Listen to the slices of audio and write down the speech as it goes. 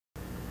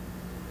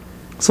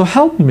So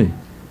help me.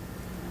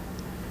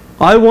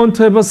 I want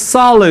to have a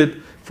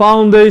solid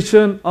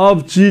foundation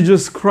of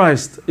Jesus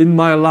Christ in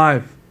my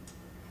life.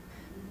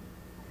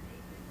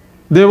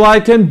 That I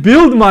can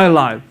build my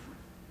life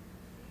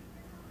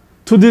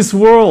to this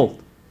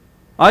world.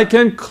 I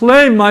can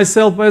claim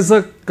myself as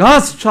a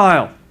God's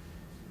child,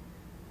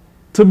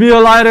 to be a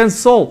light and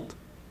salt.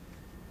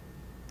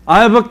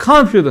 I have a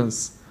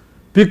confidence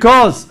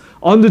because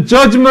on the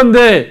judgment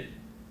day,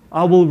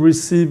 I will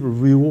receive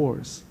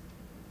rewards,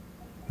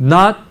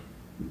 not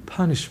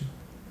punishment.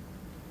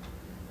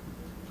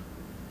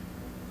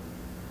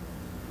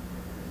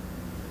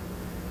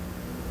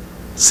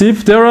 See,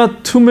 if there are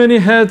too many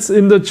heads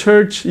in the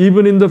church,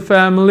 even in the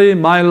family,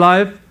 my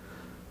life,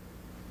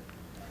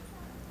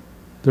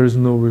 there is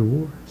no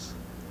rewards.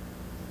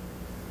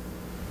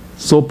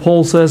 So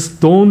Paul says,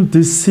 don't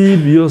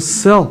deceive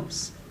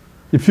yourselves.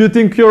 If you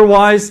think you're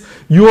wise,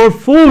 you are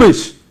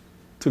foolish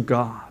to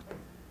God.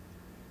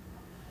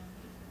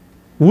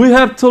 We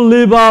have to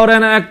live out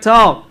and act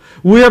out.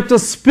 We have to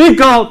speak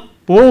out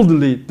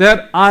boldly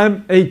that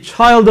I'm a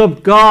child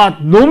of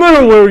God, no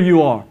matter where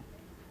you are.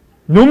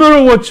 No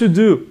matter what you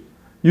do,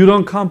 you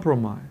don't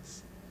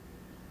compromise.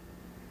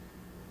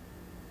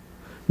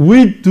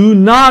 We do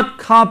not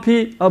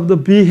copy of the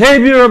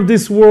behavior of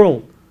this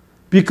world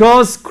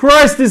because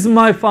Christ is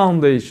my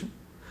foundation.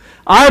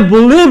 I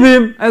believe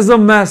Him as a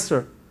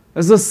master,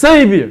 as a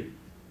Savior,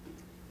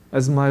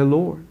 as my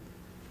Lord,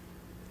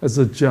 as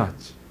a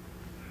judge.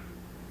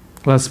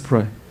 Let's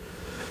pray.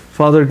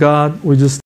 Father God, we just